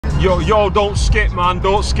Yo, don't skip, man,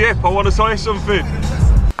 don't skip. I want to say something.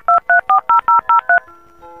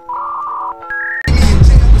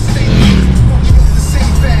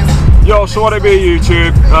 Yo, so what it be,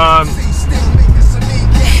 YouTube?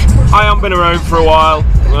 I haven't been around for a while.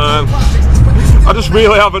 I just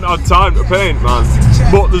really haven't had time to paint, man.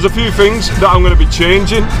 But there's a few things that I'm going to be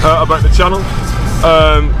changing about the channel.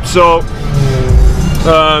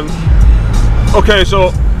 Okay,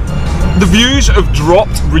 so the views have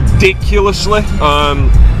dropped ridiculously.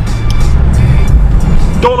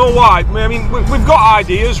 Don't know why. I mean, we've got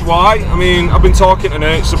ideas why. I mean, I've been talking to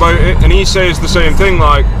Nate about it, and he says the same thing.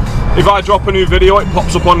 Like, if I drop a new video, it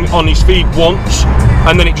pops up on his feed once,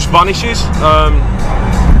 and then it just vanishes.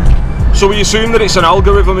 So we assume that it's an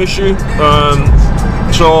algorithm issue.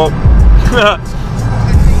 So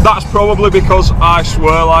that's probably because I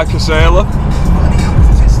swear like a sailor.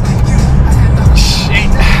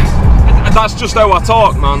 That's just how I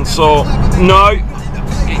talk, man. So no,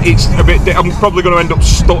 it's a bit. I'm probably going to end up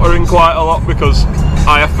stuttering quite a lot because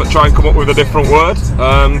I have to try and come up with a different word.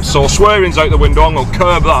 So swearing's out the window. I'm going to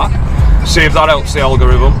curb that, see if that helps the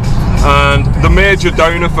algorithm. And the major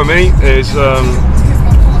downer for me is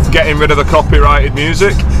getting rid of the copyrighted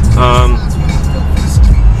music.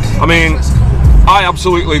 I mean, I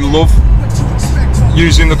absolutely love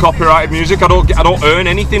using the copyrighted music. I don't earn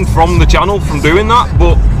anything from the channel from doing that,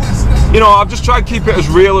 but you know, I've just tried to keep it as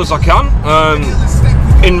real as I can,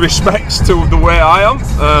 in respects to the way I am.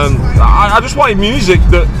 I just wanted music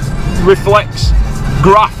that reflects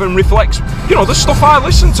GRAFFEM, reflects, you know, the stuff I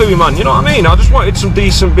listen to, man. You know what I mean? I just wanted some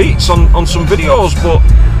decent beats on some videos, but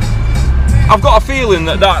I've got a feeling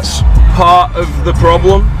that that's part of the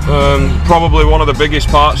problem, probably one of the biggest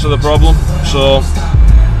parts of the problem. So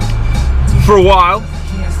for a while,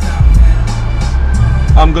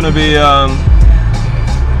 I'm gonna be.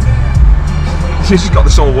 She's just got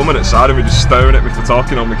this old woman outside of me just staring at me for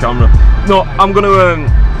talking on my camera. No, I'm gonna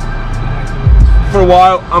for a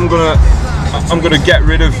while. I'm gonna get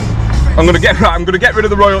rid of. I'm gonna get rid of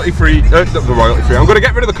the royalty-free. I'm gonna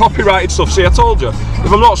get rid of the copyrighted stuff. See, I told you.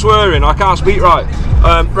 If I'm not swearing, I can't speak right.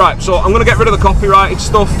 Right. So I'm gonna get rid of the copyrighted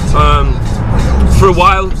stuff for a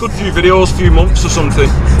while. Good few videos, few months or something.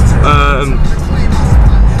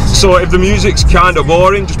 So if the music's kind of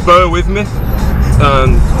boring, just bear with me.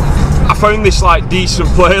 I found this like decent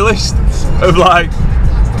playlist of like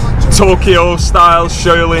Tokyo style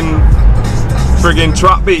Shaolin friggin'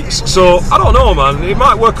 trap beats. So I don't know, man, it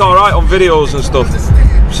might work alright on videos and stuff.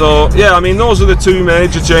 So yeah, I mean, those are the two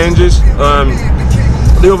major changes.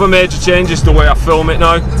 The other major change is the way I film it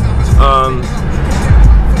now.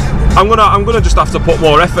 I'm gonna just have to put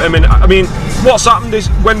more effort in. I mean, what's happened is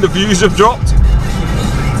when the views have dropped,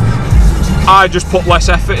 I just put less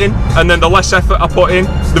effort in, and then the less effort I put in,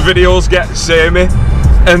 the videos get samey,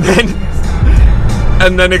 and then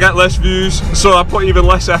they get less views, so I put even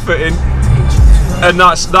less effort in, and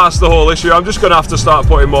that's the whole issue. I'm just gonna have to start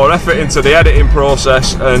putting more effort into the editing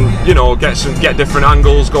process, and you know, get different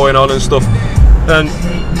angles going on and stuff. And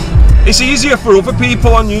it's easier for other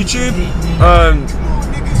people on YouTube,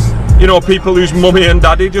 you know, people whose mummy and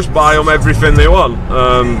daddy just buy them everything they want.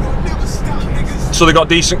 So they got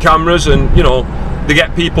decent cameras, and you know, they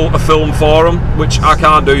get people to film for them, which I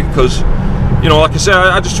can't do because, you know, like I say,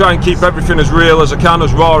 I just try and keep everything as real as I can,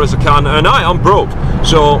 as raw as I can, and I'm broke,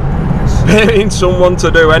 so paying someone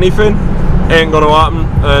to do anything ain't gonna happen.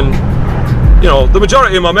 And you know, the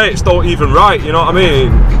majority of my mates don't even write, you know what I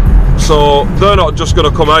mean? So they're not just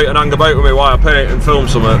gonna come out and hang about with me while I paint and film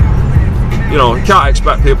something. You know, you can't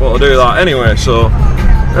expect people to do that anyway. So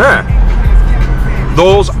yeah.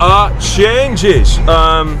 Those are changes.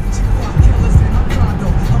 I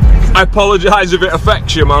apologise if it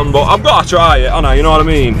affects you, man, but I've got to try it, haven't I? You know what I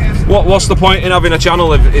mean? What's the point in having a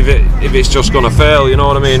channel if it's just gonna fail? You know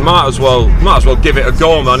what I mean? Might as well give it a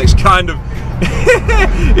go, man. It's kind of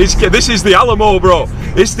this is the Alamo, bro.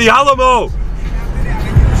 It's the Alamo.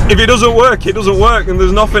 If it doesn't work, it doesn't work, and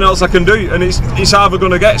there's nothing else I can do, and it's either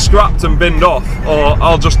going to get scrapped and binned off, or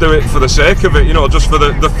I'll just do it for the sake of it, you know, just for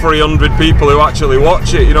the 300 people who actually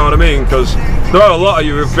watch it, you know what I mean? Because there are a lot of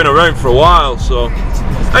you who've been around for a while. So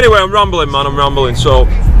anyway, I'm rambling, man, I'm rambling. So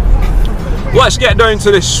let's get down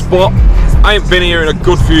to this spot. I ain't been here in a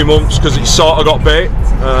good few months because it sort of got bait.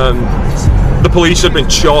 The police had been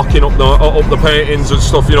chalking up the paintings and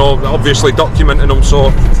stuff, you know, obviously documenting them,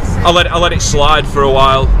 so I let it slide for a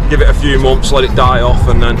while, give it a few months, let it die off,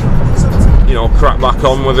 and then, you know, crack back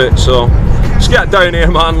on with it. So let's get down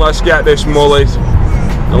here, man, let's get this mullied,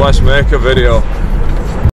 and let's make a video.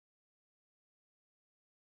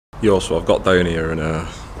 Yo, so I've got down here, and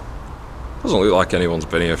doesn't look like anyone's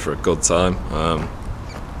been here for a good time.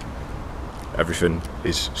 everything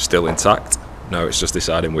is still intact. Now it's just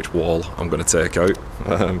deciding which wall I'm going to take out.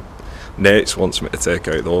 Nate wants me to take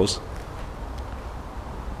out those.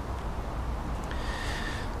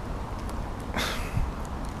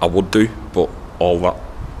 I would do, but all that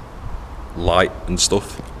light and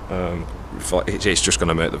stuff, it's just going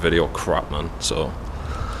to make the video crap, man. So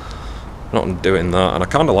not doing that. And I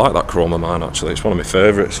kind of like that chrome of mine, actually. It's one of my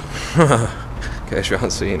favourites. In case you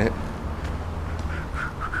haven't seen it.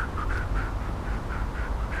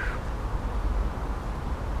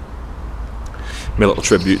 My little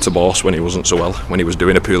tribute to Boss when he wasn't so well, when he was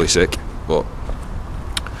doing a poorly sick. But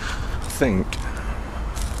I think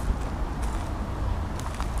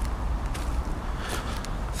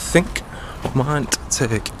I might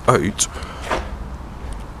take out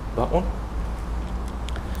that one.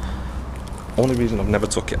 Only reason I've never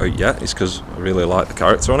took it out yet is because I really like the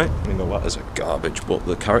character on it. I mean, the letters are garbage, but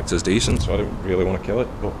the character's decent, so I don't really want to kill it.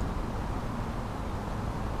 But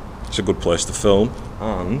it's a good place to film,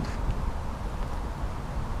 and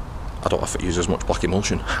I don't have to use as much black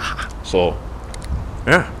emulsion. So,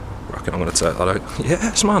 yeah, I reckon I'm going to take that out.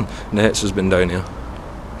 Yes, man. Nate's has been down here.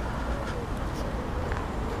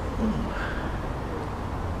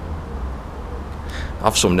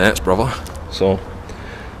 Have some Nate's, brother. So,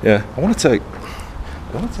 yeah, I want to take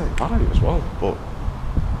that out as well, but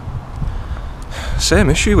same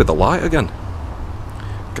issue with the light again.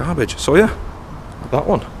 Garbage. So yeah, that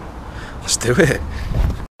one. Let's do it.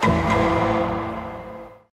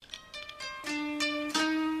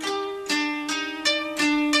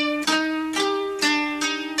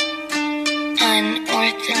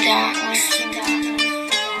 Unorthodox.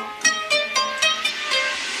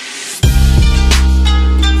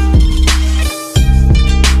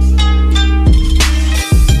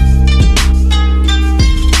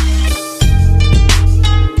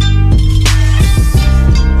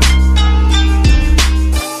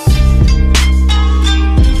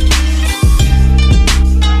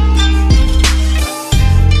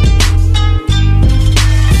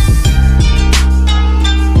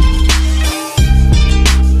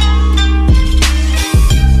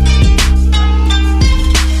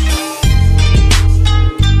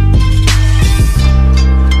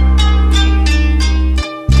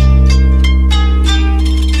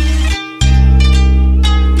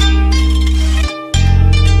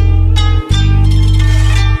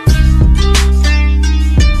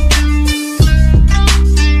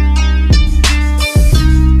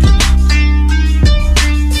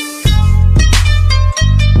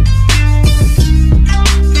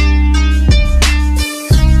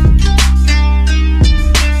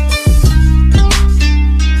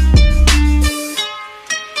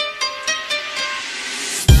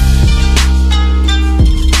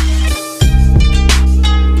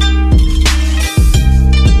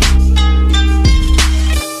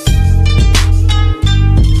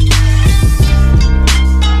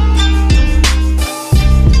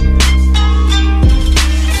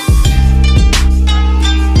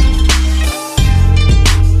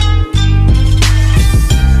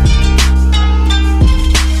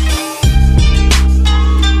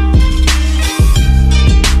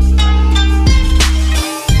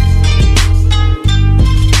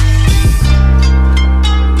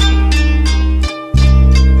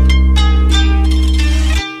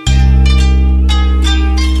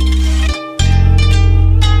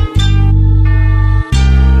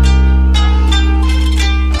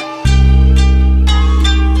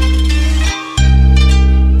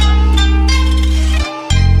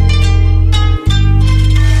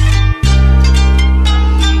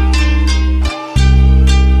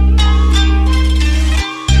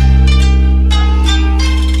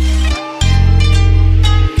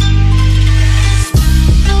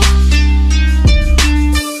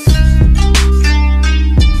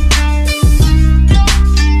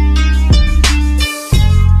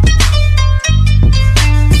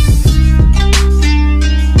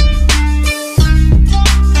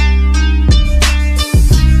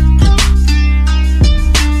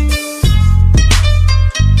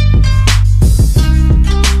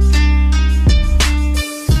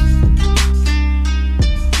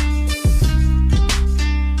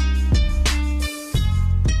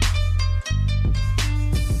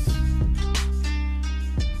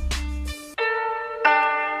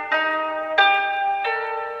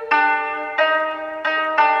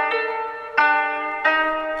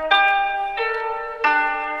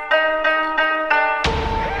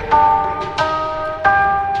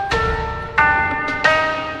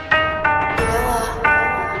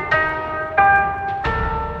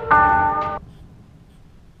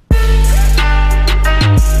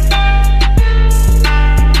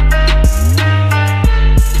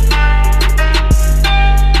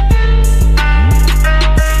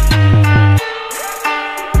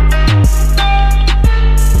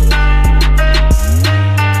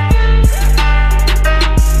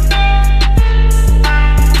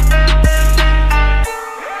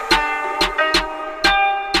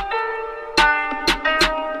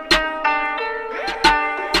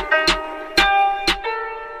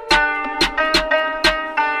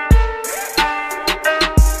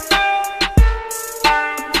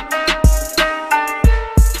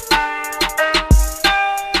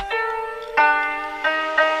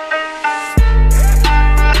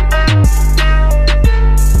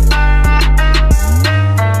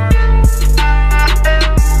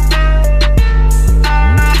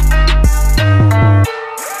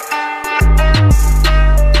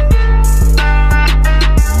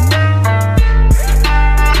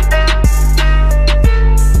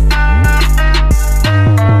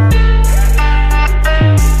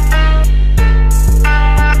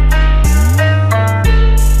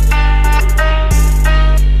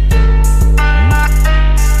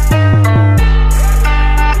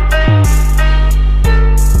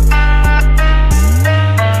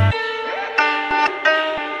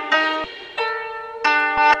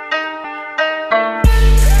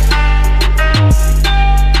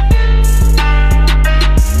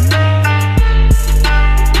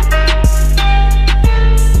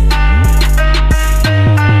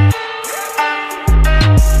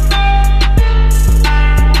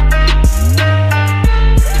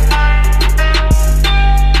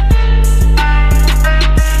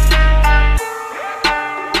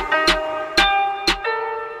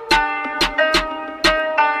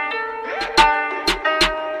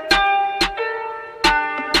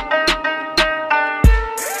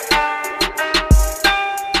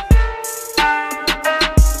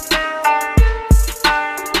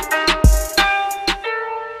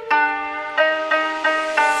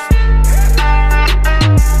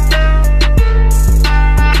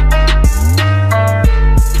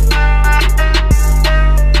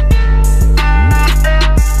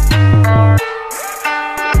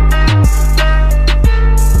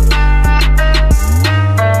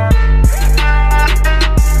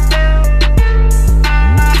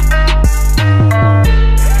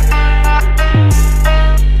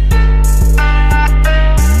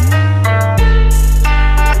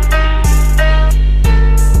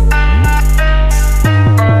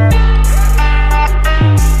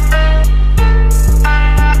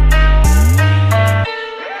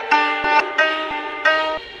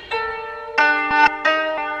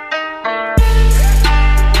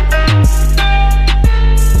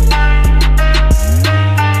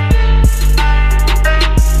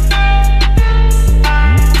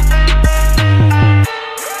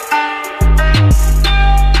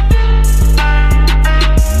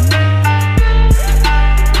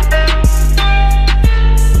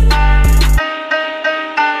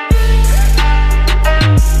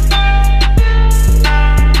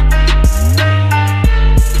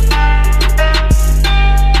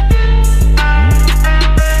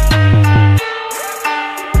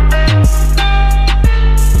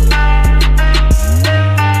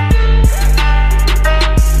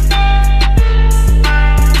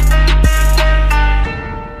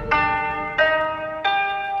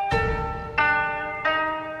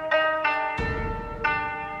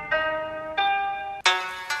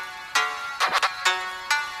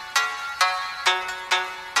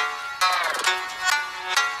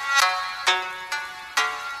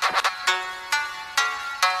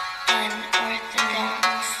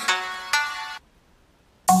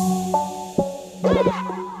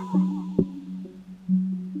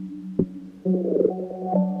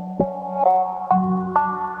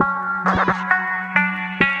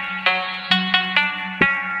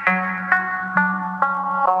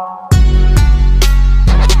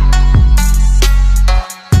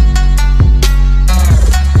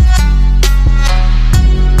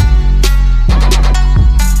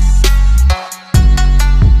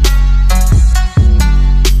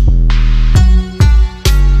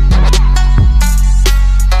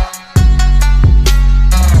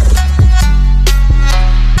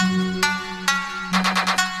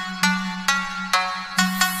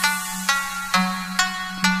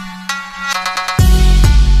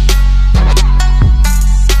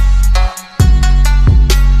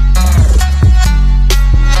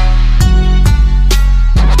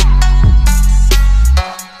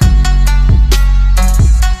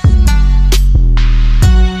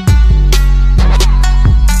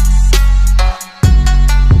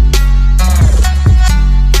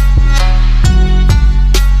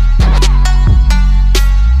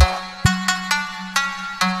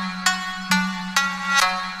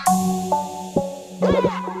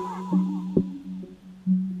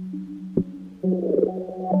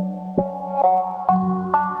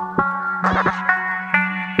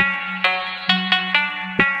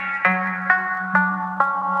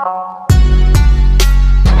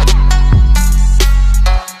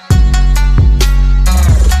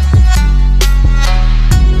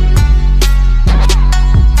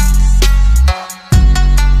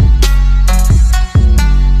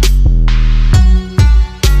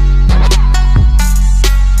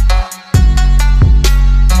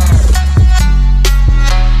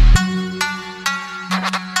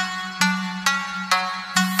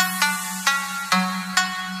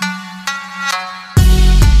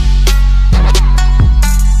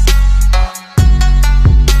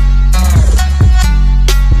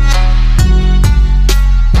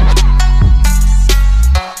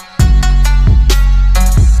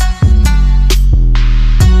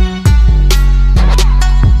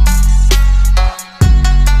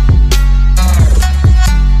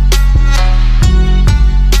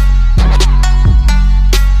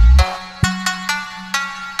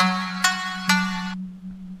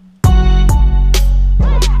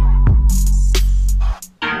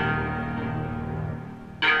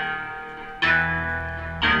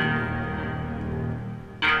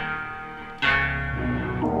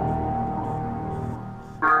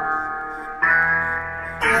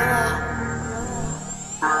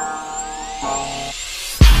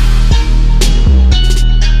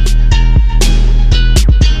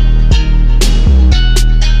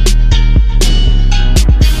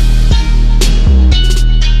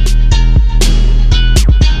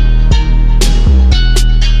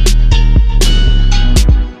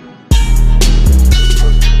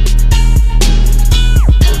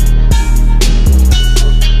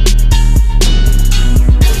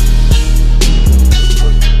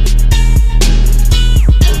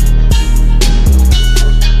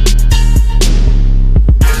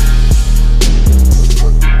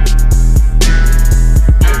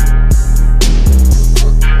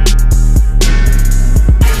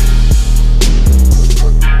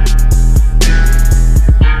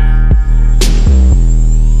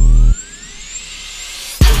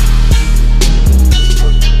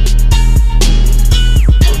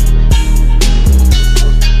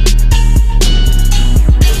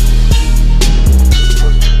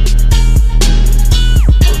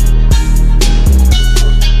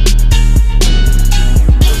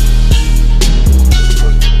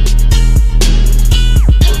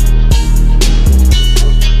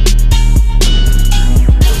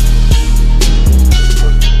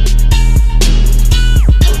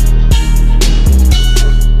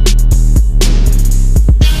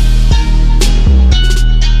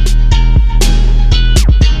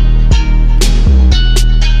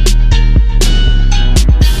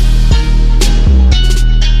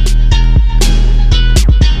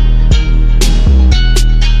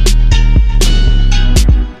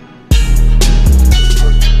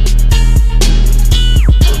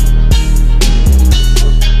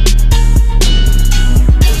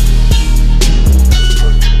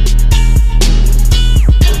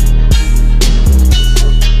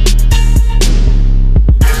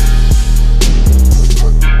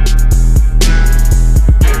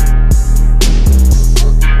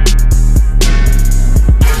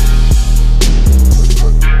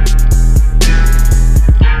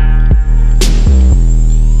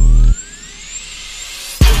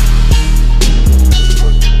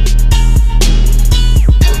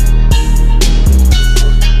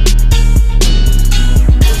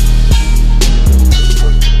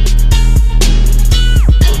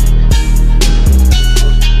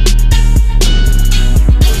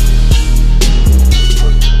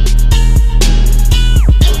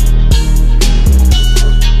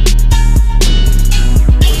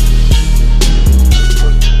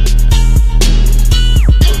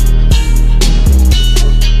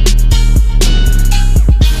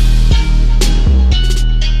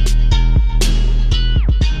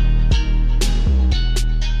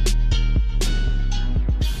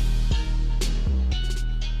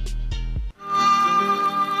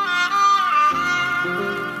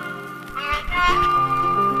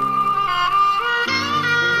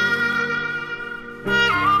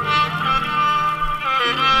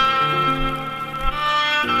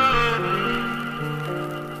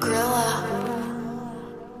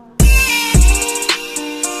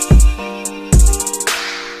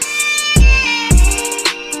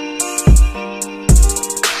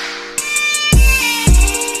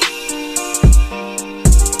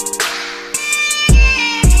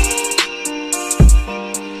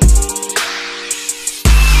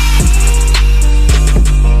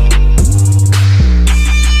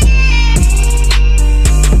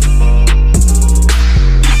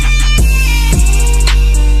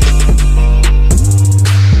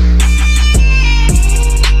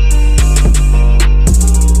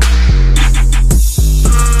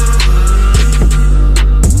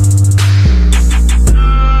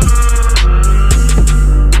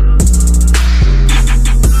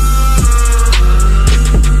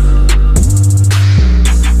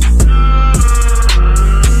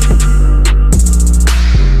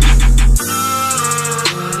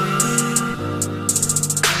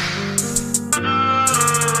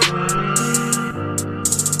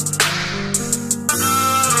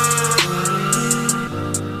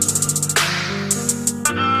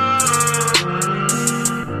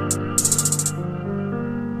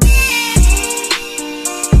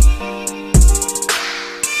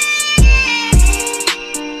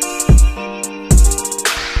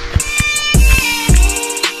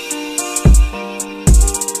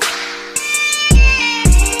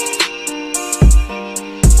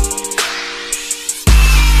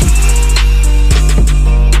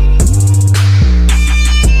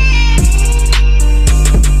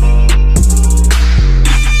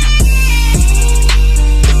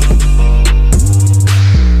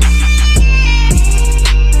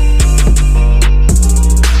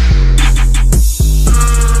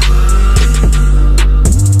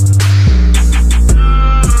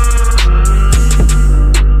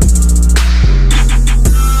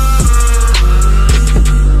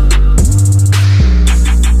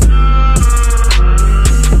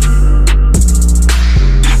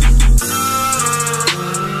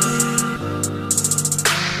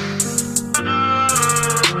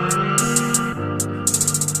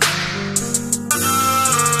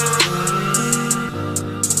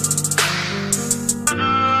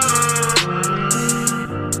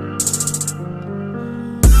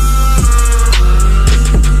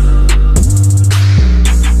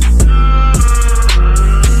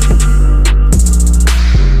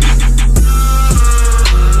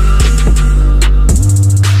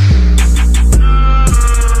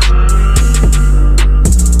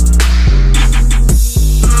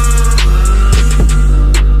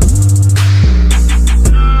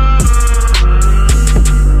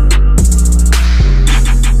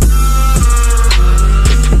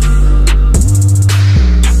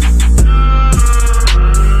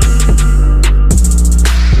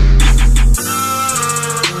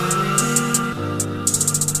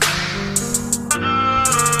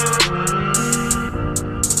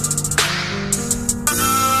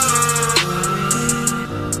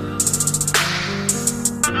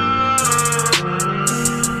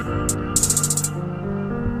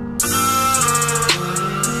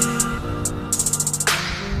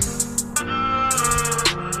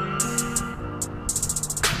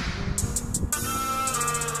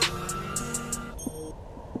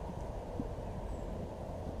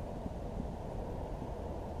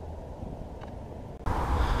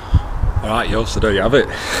 Alright, yo, so there you have it.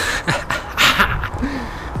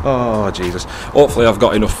 Oh, Jesus. Hopefully I've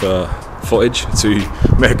got enough footage to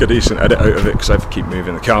make a decent edit out of it, because I have to keep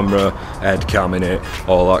moving the camera, head cam in it,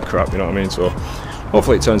 all that crap, you know what I mean? So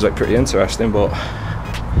hopefully it turns out pretty interesting, but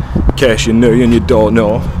in case you're new and you don't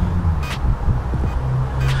know,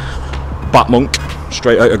 Batmonk,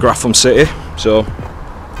 straight out of GRAFFEM City. So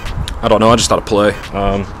I don't know, I just had to play,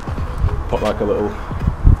 put like a little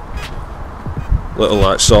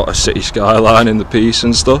like sort of city skyline in the piece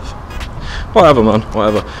and stuff. Whatever, man,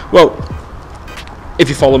 whatever. Well, if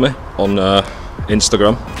you follow me on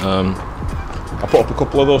Instagram, I put up a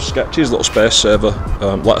couple of those sketches, little space saver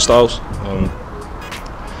letter styles,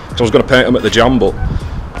 because I was going to paint them at the jam, but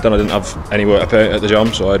then I didn't have anywhere to paint at the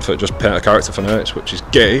jam, so I had to just paint a character for nights, which is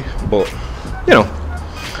gay, but you know,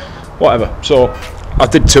 whatever. So I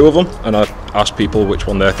did 2 of them, and I asked people which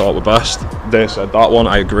one they thought were best. They said that one.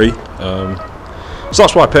 I agree. So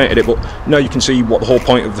that's why I painted it, but now you can see what the whole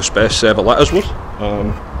point of the space saver letters was,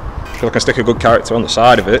 because I can stick a good character on the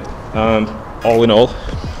side of it, and all in all,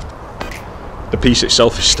 the piece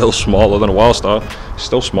itself is still smaller than a Wildstar. It's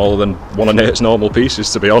still smaller than one of Nate's normal pieces,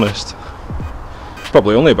 to be honest. It's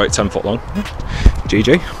probably only about 10 foot long.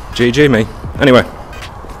 GG me.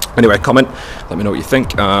 Anyway, comment, let me know what you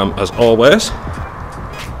think. As always,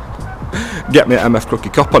 get me at MF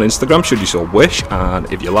Crookie Cop on Instagram should you so wish,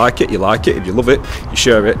 and if you like it, you like it. If you love it, you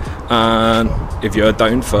share it, and if you're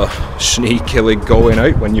down for sneakily going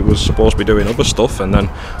out when you was supposed to be doing other stuff and then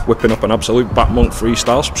whipping up an absolute Batmonk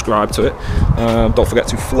freestyle, subscribe to it. Don't forget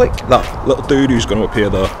to flick that little dude who's going to appear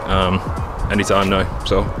there anytime now.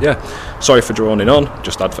 So yeah, sorry for droning on,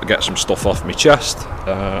 just had to get some stuff off my chest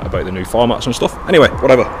about the new formats and stuff. Anyway,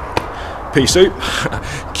 whatever, peace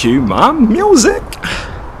out. Cue my music.